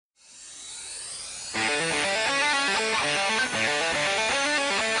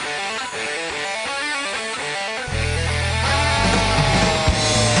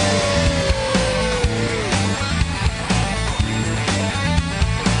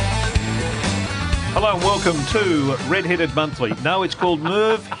Hello and welcome to Red-Headed Monthly. No, it's called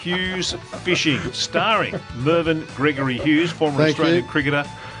Merv Hughes Fishing, starring Mervyn Gregory Hughes, former Australian cricketer,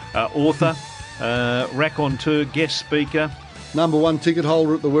 author, raconteur, guest speaker. Number one ticket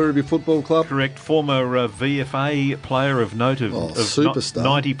holder at the Werribee Football Club. Correct. Former VFA player of note of superstar.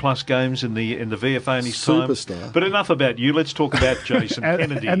 90-plus games in the VFA in his time. Superstar. But enough about you. Let's talk about Jason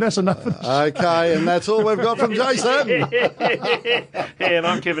Kennedy. And that's enough. Okay, and that's all we've got from Jason. And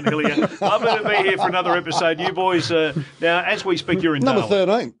I'm Kevin Hillier. I'm going to be here for another episode. You boys, now, as we speak, you're in Number Darwin.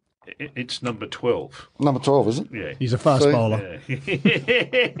 13. It's number 12. Number 12, is it? Yeah. He's a fast bowler. Yeah.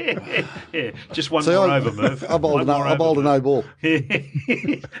 Just one more over, Merv. I bowled a no ball.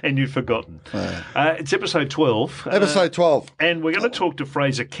 And you'd forgotten. It's episode 12. Episode 12. And we're going to talk to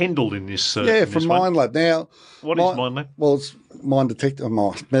Fraser Kendall in this. From this one. Minelab. Now, what is Minelab? Well, it's metal detectors.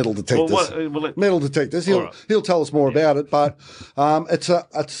 Metal detectors. He'll tell us more about it, but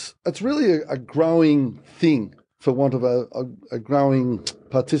it's really a growing thing, for want of a growing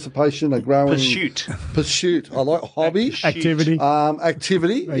participation, a growing pursuit. I like hobby, activity in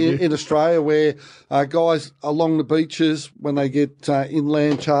Australia, where guys along the beaches, when they get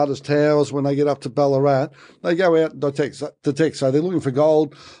inland charters towers, when they get up to Ballarat, they go out and detect. So they're looking for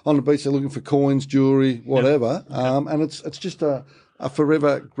gold on the beach. They're looking for coins, jewellery, whatever. And it's just a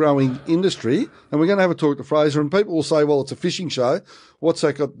forever growing industry. And we're going to have a talk to Fraser. And people will say, well, it's a fishing show. What's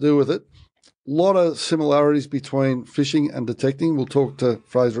that got to do with it? A lot of similarities between fishing and detecting. We'll talk to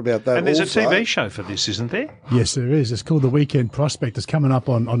Fraser about that. And there's also a TV show for this, isn't there? Yes, there is. It's called The Weekend Prospect. It's coming up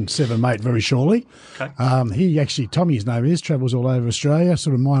on 7 Mate very shortly. Okay. He actually, Tommy's name is, travels all over Australia.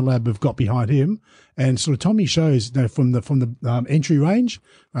 Sort of Minelab have got behind him. And sort of Tommy shows, from the entry range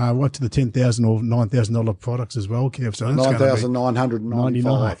right to the $10,000 or $9,000 products as well, Kev. So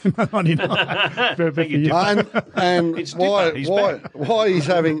 $9,995. 99. And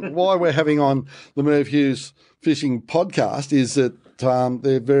why we're having on the Merv Hughes Fishing Podcast is that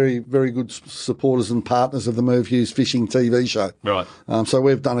they're very, very good supporters and partners of the Merv Hughes Fishing TV show. Right. So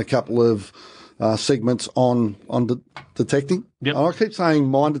we've done a couple of segments on detecting. Yep. And I keep saying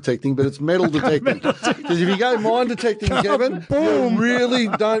mine detecting, but it's metal detecting. Because if you go mine detecting, Kevin, you really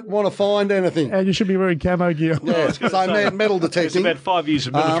don't want to find anything. And you should be wearing camo gear. Yeah, so metal detecting. It's about 5 years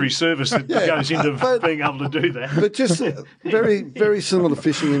of military service that goes into being able to do that. But just very, very similar to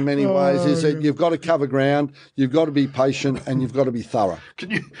fishing in many ways is that you've got to cover ground, you've got to be patient, and you've got to be thorough.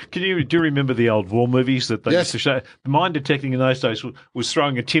 Do you remember the old war movies that they used to show? Mine detecting in those days was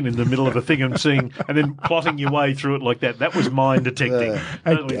throwing a tin in the middle of a thing and then plotting your way through it like that. That was mine detecting.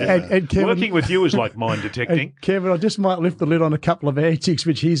 Totally and Kevin, working with you is like mine detecting. Kevin, I just might lift the lid on a couple of antics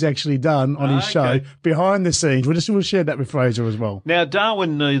which he's actually done on his show behind the scenes. We'll share that with Fraser as well. Now,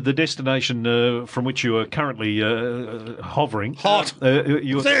 Darwin, the destination from which you are currently hovering. Hot.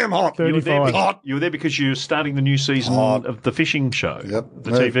 Damn hot. 35. You were there because you're starting the new season of the fishing show. Yep.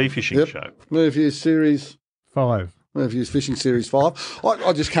 The TV fishing show. Merv Hughes Series 5. Merv Hughes Fishing Series 5.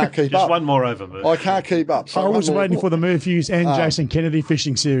 I just can't keep up. Just one more over, Merv. I can't keep up. So I was waiting for the Merv Hughes and Jason Kennedy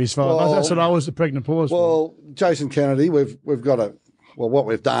Fishing Series 5. That's what I was the pregnant pause for. Well, Jason Kennedy, we've got a... Well, what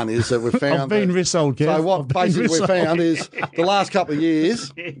we've done is that we've found... I've been rissold, Kev. So what basically we've found is the last couple of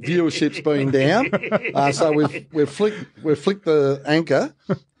years, viewership's been down. So we've flicked the anchor...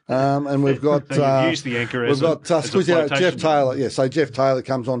 and we've got used the anchor as Jeff Taylor. Yeah, so Jeff Taylor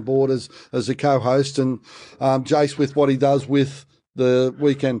comes on board as a co-host, and Jace, with what he does with the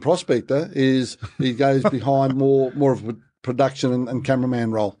Weekend Prospector, is he goes behind more of a production and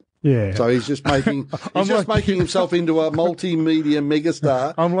cameraman role. Yeah. So he's just making himself into a multimedia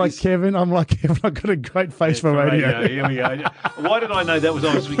megastar. I'm like Kevin. I've got a great face for radio. Here we go. Why did I know that? I was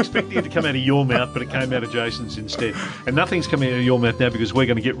expecting it to come out of your mouth, but it came out of Jason's instead. And nothing's coming out of your mouth now because we're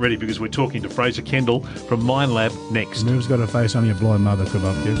going to get ready because we're talking to Fraser Kendall from Minelab next. Merv's got a face only a blind mother could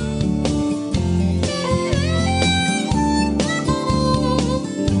love, Kev.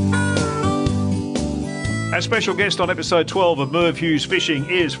 Our special guest on episode 12 of Merv Hughes Fishing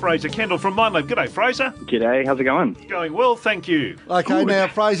is Fraser Kendall from Minelab. G'day, Fraser. G'day, how's it going? Going well, thank you. Okay, now,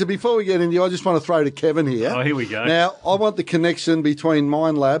 Fraser, before we get into you, I just want to throw to Kevin here. Oh, here we go. Now, I want the connection between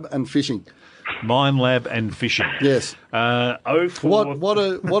Minelab and fishing. Minelab and fishing. Yes. What do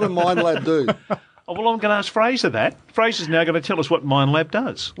Minelab do? Oh, well, I'm going to ask Fraser that. Fraser's now going to tell us what Minelab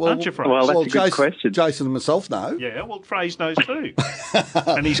does, aren't you, Fraser? Well, that's a good question. Jason and myself know. Yeah, well, Fraser knows too.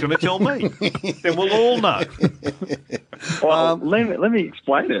 And he's going to tell me. Then we'll all know. Well, let me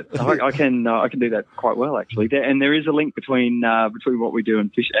explain it. I can do that quite well, actually. And there is a link between what we do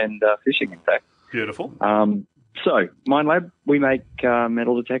and fishing, in fact. Beautiful. So, Minelab, we make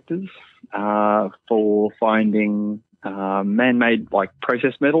metal detectors for finding man-made like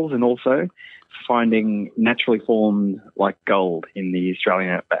processed metals, and also finding naturally formed like gold in the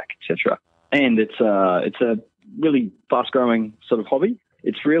Australian outback, etc. And it's a really fast-growing sort of hobby.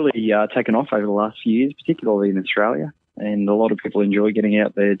 It's really taken off over the last few years, particularly in Australia, and a lot of people enjoy getting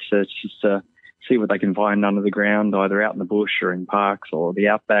out there to just see what they can find under the ground, either out in the bush or in parks or the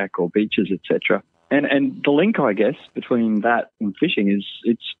outback or beaches, etc. And the link, I guess, between that and fishing is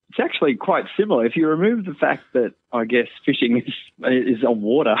it's actually quite similar. If you remove the fact that, I guess, fishing is on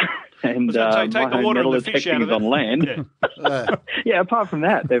water and take the water and the fish out of it on land. Yeah, apart from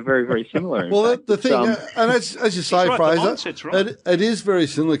that, they're very, very similar. Well, the thing, and as you say, right, Fraser, right. it is very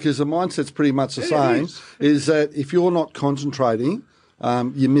similar because the mindset's pretty much the same, is that if you're not concentrating,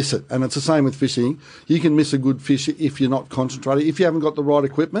 you miss it. And it's the same with fishing. You can miss a good fish if you're not concentrating, if you haven't got the right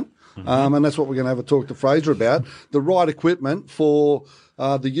equipment. And that's what we're going to have a talk to Fraser about, the right equipment for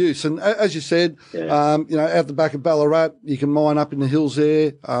the use. And as you said, out the back of Ballarat, you can mine up in the hills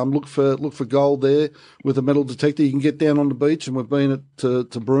there, look for gold there with a metal detector. You can get down on the beach, and we've been to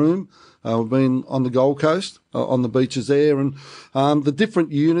Broome. We've been on the Gold Coast, on the beaches there. And the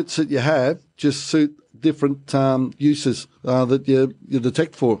different units that you have just suit different uses that you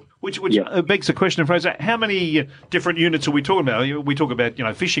detect for. Which begs the question, Fraser, how many different units are we talking about? We talk about,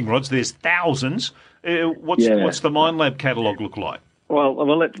 fishing rods. There's thousands. What's the Minelab catalogue look like? Well,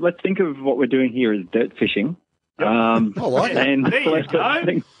 let's think of what we're doing here as dirt fishing. I like that. And there you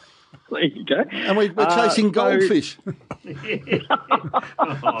go. There you go. And we're chasing goldfish.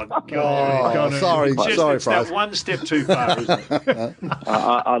 Oh, God. Sorry, Fraser. Fraser. That one step too far, isn't it?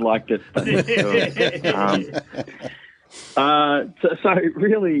 I liked it. So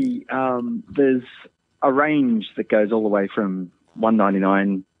really, there's a range that goes all the way from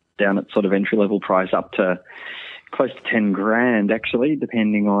 $199 down at sort of entry level price up to close to $10,000 actually,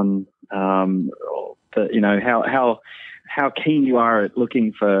 depending on how keen you are at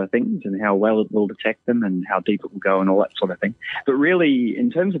looking for things and how well it will detect them and how deep it will go and all that sort of thing. But really,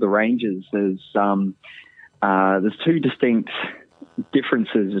 in terms of the ranges, there's two distinct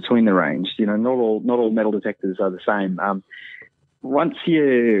differences between the range. Not all metal detectors are the same. Once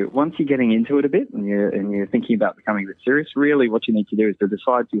you're getting into it a bit and you're thinking about becoming a bit serious, really what you need to do is to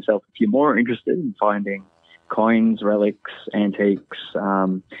decide for yourself if you're more interested in finding coins, relics, antiques,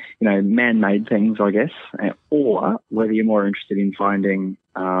 man-made things, I guess, or whether you're more interested in finding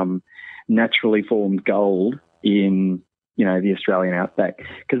naturally formed gold in the Australian outback,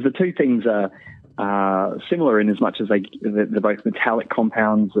 because the two things are similar in as much as they're both metallic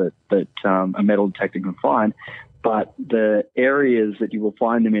compounds that a metal detector can find, but the areas that you will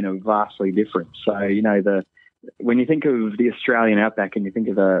find them in are vastly different. So, when you think of the Australian outback and you think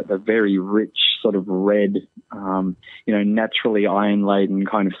of the very rich sort of red, naturally iron-laden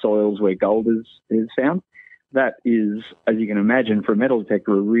kind of soils where gold is found, that is, as you can imagine, for a metal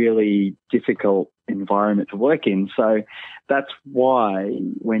detector, a really difficult environment to work in. So that's why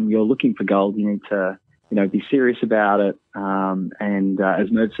when you're looking for gold, you need to, be serious about it. And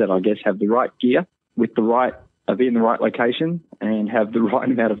as Merv said, I guess, have the right gear with be in the right location and have the right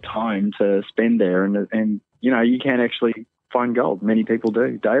amount of time to spend there. And you can actually find gold. Many people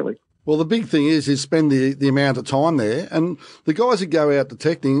do daily. Well, the big thing is spend the amount of time there. And the guys that go out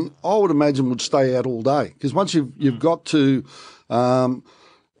detecting, I would imagine, would stay out all day. Because once you've got to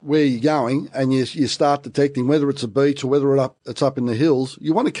where you're going and you start detecting, whether it's a beach or whether it's up in the hills,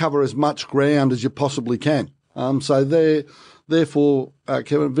 you want to cover as much ground as you possibly can. So therefore,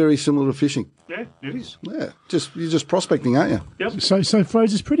 Kevin, very similar to fishing. Yeah, it is. Yeah, you're just prospecting, aren't you? Yep. So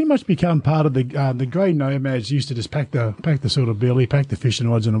Fraser's pretty much become part of the grey nomads used to just pack the sort of billy, pack the fishing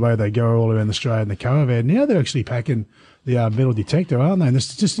rods, and away they go all around Australia in the caravan. Now they're actually packing the metal detector, aren't they? And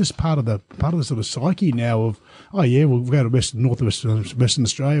it's just part of the sort of psyche now of, oh yeah, we'll go to Western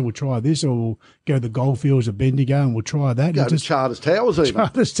Australia, we'll try this, or we'll go to the goldfields of Bendigo and we'll try that. Go to Charters Towers even.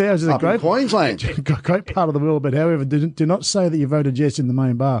 Charters Towers is a great Queensland, great part of the world. But however, do not say that you voted yes in the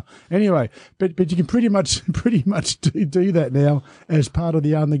main bar. Anyway, but you can pretty much do that now as part of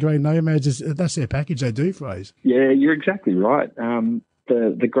the green nomads. That's their package they do, Fraser. Yeah, you're exactly right.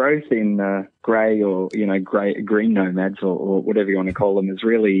 The growth in grey or green nomads or whatever you want to call them is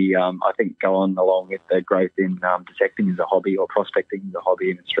really I think gone along with the growth in detecting as a hobby or prospecting as a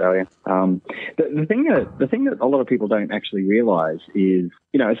hobby in Australia. The thing that a lot of people don't actually realise is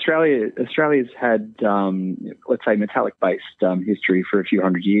Australia's had let's say metallic based history for a few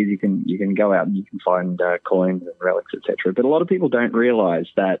hundred years. You can go out and you can find coins and relics, etc. But a lot of people don't realise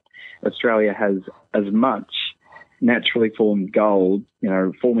that Australia has as much naturally formed gold,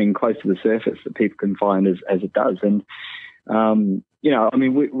 forming close to the surface that people can find as it does. And,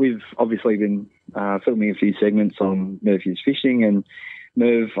 we've obviously been filming a few segments on Merv Hughes Fishing, and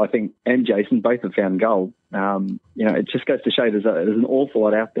Merv, I think, and Jason both have found gold. It just goes to show there's an awful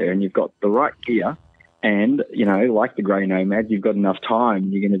lot out there, and you've got the right gear. And, like the Grey Nomad, you've got enough time.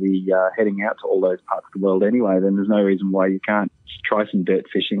 You're going to be heading out to all those parts of the world anyway. Then there's no reason why you can't try some dirt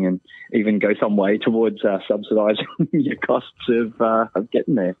fishing and even go some way towards subsidising your costs of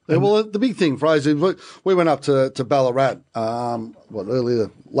getting there. Yeah, well, the big thing, Fraser, we went up to Ballarat,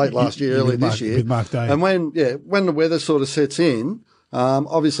 late last year, early this year. With Mark Day. And when the weather sort of sets in,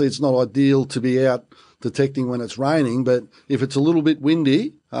 obviously it's not ideal to be out detecting when it's raining, but if it's a little bit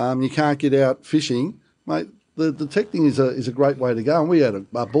windy, you can't get out fishing, mate, the detecting is a great way to go. And we had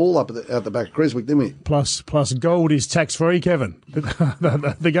a ball up at the back of Creswick, didn't we? Plus gold is tax-free, Kevin.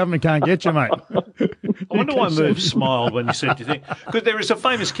 The government can't get you, mate. I wonder why Merv smiled when you said, "Do you think?" Because there is a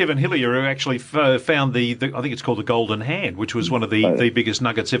famous Kevin Hillier who actually found the I think it's called the Golden Hand, which was one of the biggest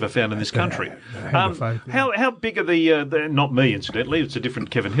nuggets ever found in this country. How big are the not me, incidentally, it's a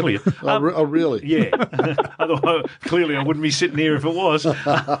different Kevin Hillier. Oh, really? Yeah. Otherwise, clearly I wouldn't be sitting here if it was. No,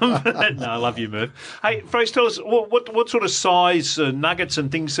 I love you, Merv. Hey, Fraser, tell us what sort of size nuggets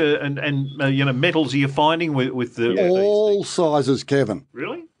and things and metals are you finding with the all sizes, Kevin?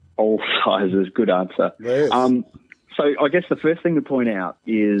 Really? All sizes, good answer. Yes. So I guess the first thing to point out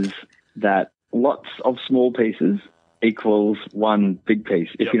is that lots of small pieces equals one big piece,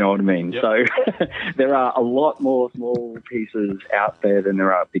 if you know what I mean. Yep. So there are a lot more small pieces out there than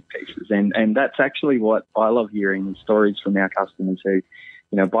there are big pieces. And that's actually what I love hearing, stories from our customers who,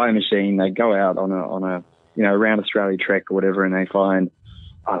 buy a machine, they go out on a around Australia trek or whatever, and they find,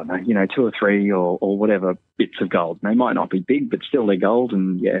 I don't know, 2 or 3 or whatever bits of gold. They might not be big, but still they're gold,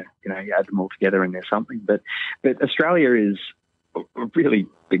 and you add them all together and there's something. But Australia is a really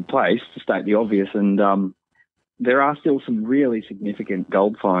big place, to state the obvious, and there are still some really significant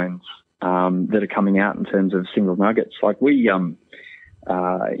gold finds that are coming out in terms of single nuggets. Like we,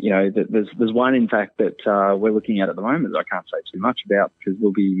 there's one, in fact, that we're looking at the moment that I can't say too much about because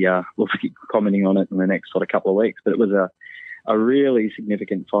we'll be commenting on it in the next sort of couple of weeks. But it was a really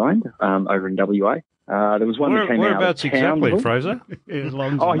significant find over in WA. There was one that came out of exactly, Townsville. Fraser?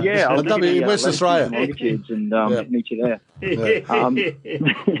 Oh, yeah. In West Australia. Longitudes and meet you there.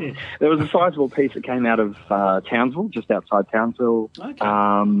 There was a sizable piece that came out of Townsville, just outside Townsville. Okay.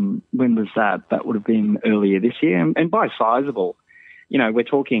 When was that? That would have been earlier this year. And by sizable, we're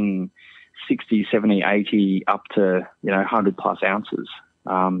talking 60, 70, 80, up to, 100 plus ounces.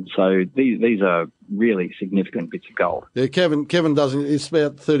 So these are really significant bits of gold. Yeah, Kevin doesn't. It's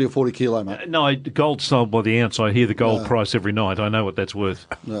about 30 or 40 kilo, mate. No, gold's sold by the ounce. I hear the gold price every night. I know what that's worth.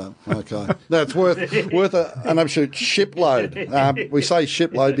 No, okay. No, it's worth an absolute shipload. We say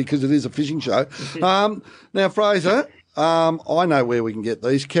shipload because it is a fishing show. Now, Fraser, I know where we can get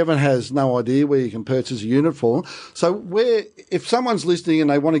these. Kevin has no idea where you can purchase a unit for them. So if someone's listening and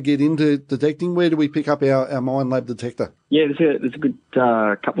they want to get into detecting, where do we pick up our Minelab detector? Yeah, there's a good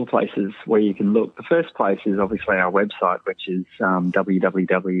couple of places where you can look. The first place is obviously our website, which is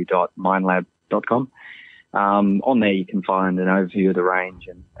www.minelab.com. On there you can find an overview of the range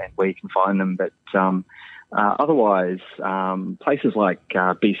and where you can find them. But otherwise, places like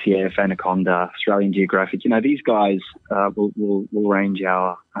BCF, Anaconda, Australian Geographic, these guys will range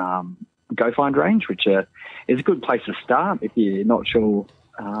our Go Find range, which is a good place to start if you're not sure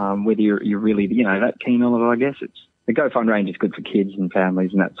whether you're really that keen on it. I guess the Go Find range is good for kids and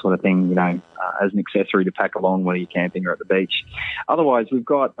families and that sort of thing, as an accessory to pack along while you're camping or at the beach. Otherwise, we've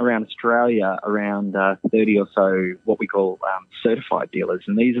got around Australia around 30 or so what we call certified dealers,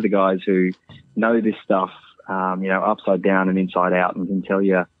 and these are the guys who know this stuff, upside down and inside out, and can tell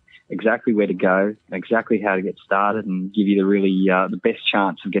you exactly where to go, exactly how to get started, and give you the really the best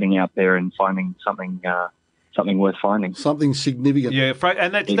chance of getting out there and finding something worth finding. Something significant. Yeah,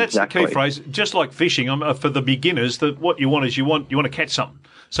 and that's the key phrase. Just like fishing, for the beginners, what you want is you want to catch something.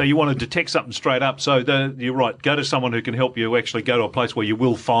 So you want to detect something straight up. So you're right. Go to someone who can help you actually go to a place where you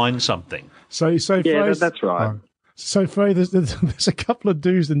will find something. So yeah, that's right. So, Frey, there's a couple of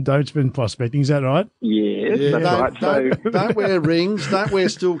do's and don'ts when prospecting. Is that right? Yes, that's right. Don't wear rings. Don't wear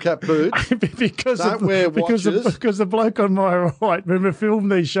steel cap boots. because the bloke on my right, when we film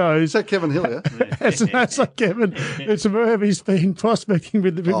these shows... Is that Kevin Hillier? That's like Kevin. It's Merv. He's been prospecting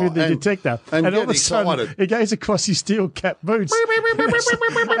with the detector. And all of a sudden, he goes across his steel cap boots.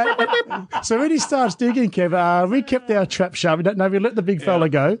 So when he starts digging, Kev, we kept our trap sharp. We let the big fella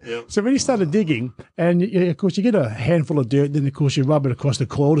go. Yep. So when he started digging, and of course you get a handful of dirt, then of course you rub it across the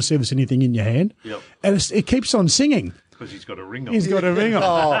coil to see if there's anything in your hand. Yep. And it keeps on singing. Because he's got a ring on. He's got a ring on.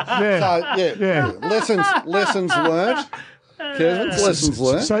 Oh, yeah. So, yeah. Lessons learned. Kevin, lessons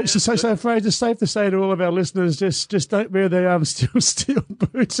learned. So Fraser, safe to say to all of our listeners, just don't wear the steel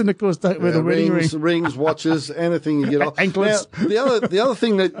boots, and of course don't wear the wedding rings, watches, anything you get off. Anklets. Now, the other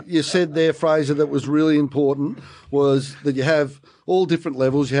thing that you said there, Fraser, that was really important was that you have all different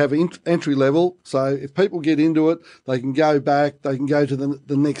levels. You have entry level, so if people get into it, they can go back, they can go to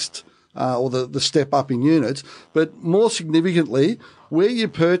the next or the step up in units. But more significantly, where you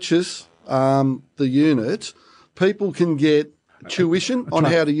purchase the units, people can get tuition on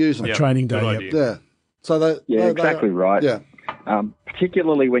how to use them. A training day. Yeah. So exactly right. Yeah.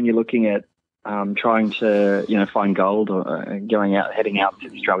 Particularly when you're looking at trying to, find gold or heading out to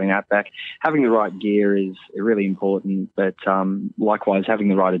the Australian outback, having the right gear is really important. But likewise, having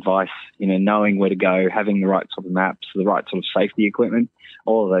the right advice, knowing where to go, having the right sort of maps, the right sort of safety equipment,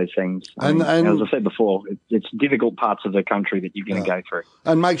 all of those things. And as I said before, it's difficult parts of the country that you're going to go through.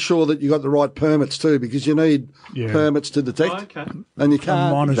 And make sure that you got the right permits too, because you need permits to detect. Oh, okay. And you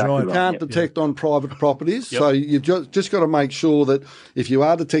can't detect on private properties. Yep. So you've just got to make sure that if you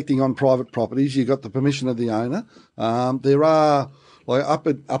are detecting on private properties, you've got the permission of the owner. There are, like up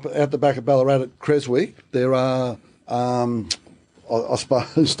at the back of Ballarat at Creswick, there are I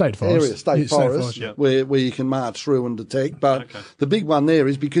suppose state forests, where you can march through and detect. But the big one there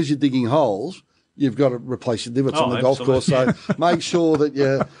is because you're digging holes, you've got to replace your divots on the golf course. So make sure that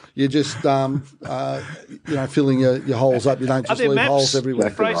you're just filling your holes up. You don't just leave holes everywhere.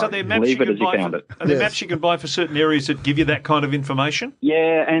 Fraser, are there maps you can buy? Are there maps you can buy for certain areas that give you that kind of information?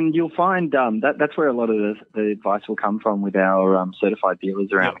 Yeah, and you'll find that's where a lot of the advice will come from with our certified dealers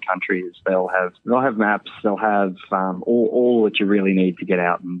around the country. Is they'll have maps, they'll have all that you really need to get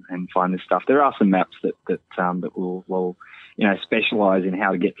out and find this stuff. There are some maps that will specialise in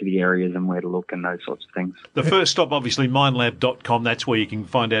how to get to the areas and where to look and those sorts of things. The first stop, obviously, Minelab.com. That's where you can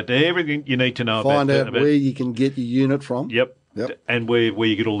find out everything you need to know about where you can get your unit from. Yep. And where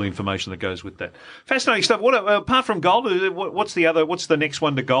you get all the information that goes with that. Fascinating stuff. What apart from gold, what's the next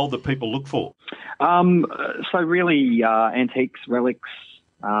one to gold that people look for? So really, antiques, relics,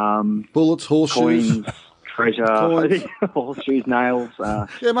 bullets, horseshoes. Coins, treasure, horseshoes, nails.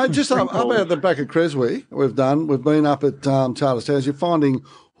 Yeah, mate, just up at the back of Creswick, we've been up at Charters Towers. You're finding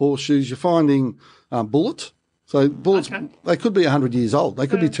horseshoes, you're finding bullets. So bullets, they could be 100 years old. They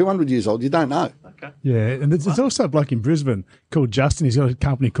could be 200 years old. You don't know. Okay. Yeah, and there's also a bloke in Brisbane called Justin. He's got a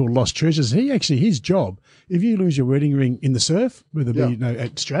company called Lost Treasures. His job, if you lose your wedding ring in the surf, whether it be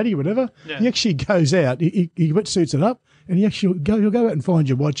at Stratty or whatever, he actually goes out, he wetsuits it up, and he'll go out and find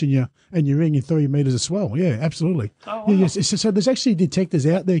your watch and your ring in 3 metres of swell. Yeah, absolutely. Oh, wow. So there's actually detectors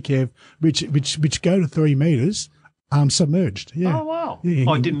out there, Kev, which go to 3 metres. Submerged. Yeah. Oh wow! Yeah,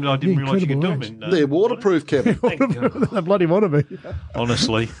 I didn't realise you could do them. They're waterproof, Kevin. They bloody want to be.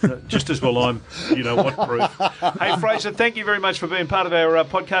 Honestly, just as well I'm, waterproof. Hey, Fraser, thank you very much for being part of our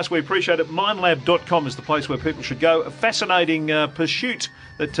podcast. We appreciate it. Minelab.com is the place where people should go. A fascinating pursuit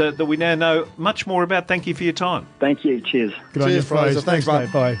that we now know much more about. Thank you for your time. Thank you. Cheers. Good on you, Fraser. Thanks, mate.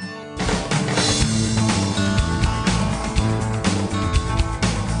 Bye.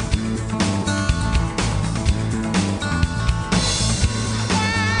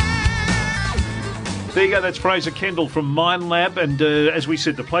 There you go. That's Fraser Kendall from Minelab. And as we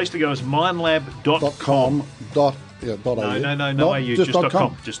said, the place to go is minelab.com. No, AU, just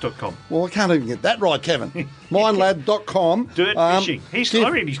 .com. Just .com. Well, I can't even get that right, Kevin. Minelab.com. Dirt fishing. I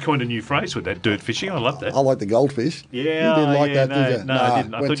reckon he's coined a new phrase with that, dirt fishing. I love that. I like the goldfish. Yeah. You didn't like that, did you? No, I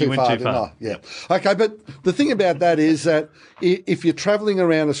didn't. I thought you went too far. Yeah. Okay, but the thing about that is that if you're travelling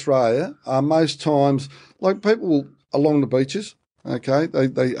around Australia, most times, like people along the beaches, okay,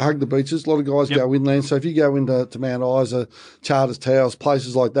 they hug the beaches. A lot of guys go inland. So if you go into Mount Isa, Charters Towers,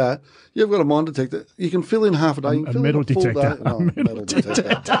 places like that, you've got a mine detector. You can fill in half a day. A metal detector. Metal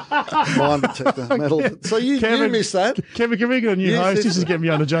detector. Mine detector. Metal. So you miss that. Kevin, can we get a new host? This is getting me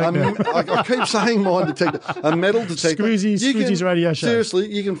on a joke now. I keep saying mine detector. A metal detector. Squeezy's radio show. Seriously,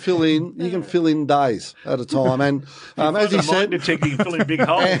 you can fill in days at a time. And as he said, mine detector, you can fill in big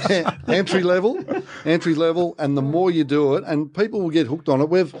holes. entry level, and the more you do it, and people will get hooked on it.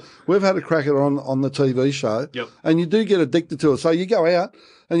 We've had a crack at it on the TV show, and you do get addicted to it. So you go out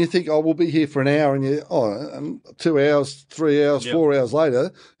and you think, we'll be here for an hour, and 2 hours, 3 hours, 4 hours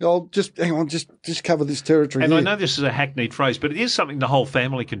later, just hang on, just cover this territory. And here. I know this is a hackneyed phrase, but it is something the whole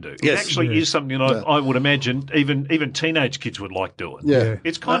family can do. Yes. It actually is something that I would imagine even teenage kids would like doing. Yeah.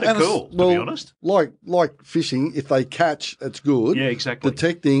 It's kind of cool, to be honest. Like fishing, if they catch, it's good. Yeah, exactly.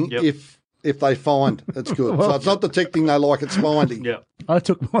 Detecting, if they find, it's good. So it's not detecting they like, it's finding. Yeah. I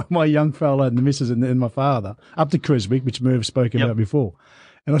took my young fella and the missus and my father up to Creswick, which Merv spoke about before.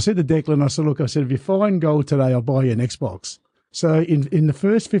 And I said to Declan, look, if you find gold today, I'll buy you an Xbox. So in the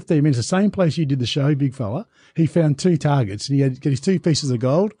first 15 minutes, the same place you did the show, big fella, he found 2 targets and he had got his 2 pieces of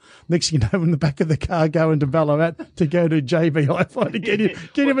gold. Next thing you know, in the back of the car going to Ballarat to go to JB Hi-Fi to get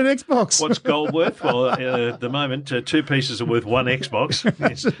him an Xbox. What's gold worth? Well, at the moment, 2 pieces are worth 1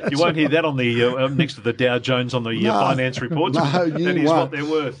 Xbox. You won't hear that on the next to the Dow Jones on the finance reports. No, you that is won't. what they're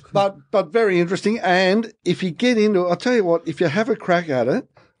worth. But very interesting. And if you get into it, I'll tell you what, if you have a crack at it,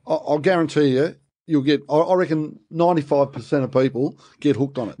 I'll guarantee you, you'll get, I reckon 95% of people get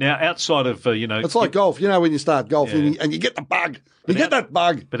hooked on it. Now, outside of, it's like golf. You know, when you start golf and you get the bug. You get that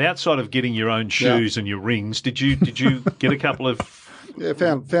bug. But outside of getting your own shoes and your rings, did you get a couple of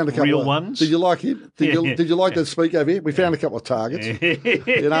found a couple real of ones? Did you like it? Did you like that speak over here? We found a couple of targets.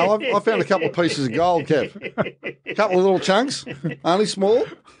 You know, I found a couple of pieces of gold, Kev. A couple of little chunks, only small.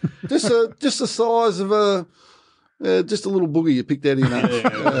 Just the size of just a little boogie you picked out of your nose.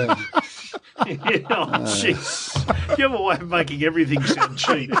 Jeez. You have a way of making everything sound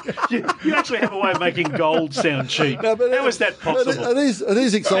cheap. You actually have a way of making gold sound cheap. No, how is that possible? It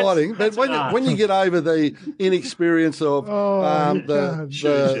is exciting. But when you get over the inexperience of the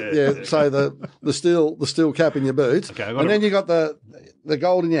steel cap in your boots, and then you got the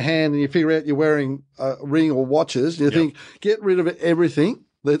gold in your hand, and you figure out you're wearing a ring or watches, you think, get rid of everything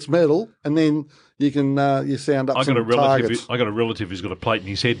that's metal, and then you can you sound up targets. I got a relative who's got a plate in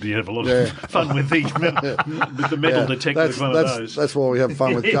his head. You have a lot of fun with the metal detector with one of those. That's why we have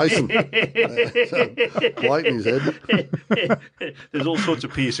fun with Jason. Plate in his head. There's all sorts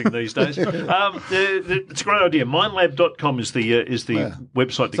of piercing these days. It's a great idea. Minelab.com is the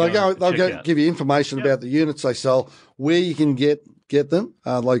website to go. They'll give you information about the units they sell, where you can get them.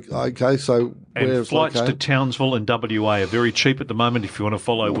 And flights to Townsville and WA are very cheap at the moment if you want to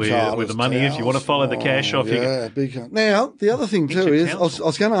follow where the money is. You want to follow the cash off. Now, the other thing too is, I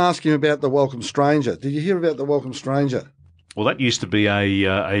was going to ask you about the Welcome Stranger. Did you hear about the Welcome Stranger? Well, that used to be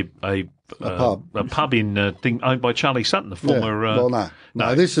a pub. A pub in thing owned by Charlie Sutton, the former.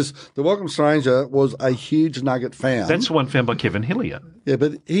 No. This is the Welcome Stranger was a huge nugget found. That's the one found by Kevin Hillier. Yeah,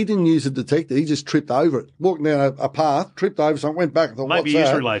 but he didn't use a detector. He just tripped over it, walked down a path, tripped over something, went back and thought, maybe what's he's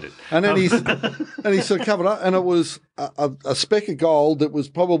that? related. And then he sort of covered up, and it was a speck of gold that was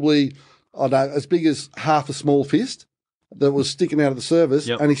probably as big as half a small fist that was sticking out of the surface,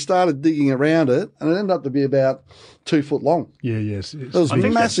 and he started digging around it, and it ended up to be about 2 foot long. Yes. It was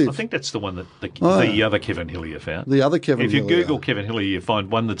massive. I think that's the one that the other Kevin Hillier found. The other Kevin Hillier. If you Google Kevin Hillier, you find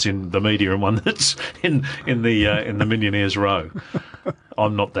one that's in the media and one that's in the Millionaires Row.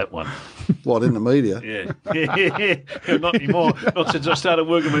 I'm not that one. What, in the media? Yeah. Not anymore. Not since I started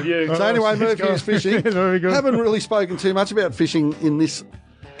working with you. So anyway, Murphy's Fishing. Very good. Haven't really spoken too much about fishing in this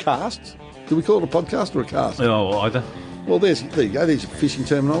cast. Do we call it a podcast or a cast? Oh, either. Well, there you go. There's your fishing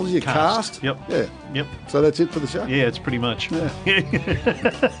terminology. A cast. Yep. Yeah. Yep. So that's it for the show? Yeah, it's pretty much. Yeah.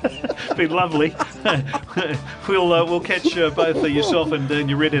 Been lovely. We'll catch both yourself and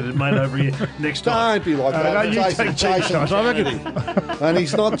your red-headed mate over here next time. Don't be like that. Jason. And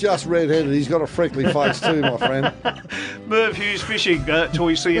he's not just red-headed. He's got a freckly face too, my friend. Merv Hughes Fishing. Till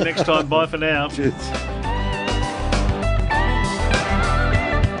we see you next time. Bye for now. Cheers.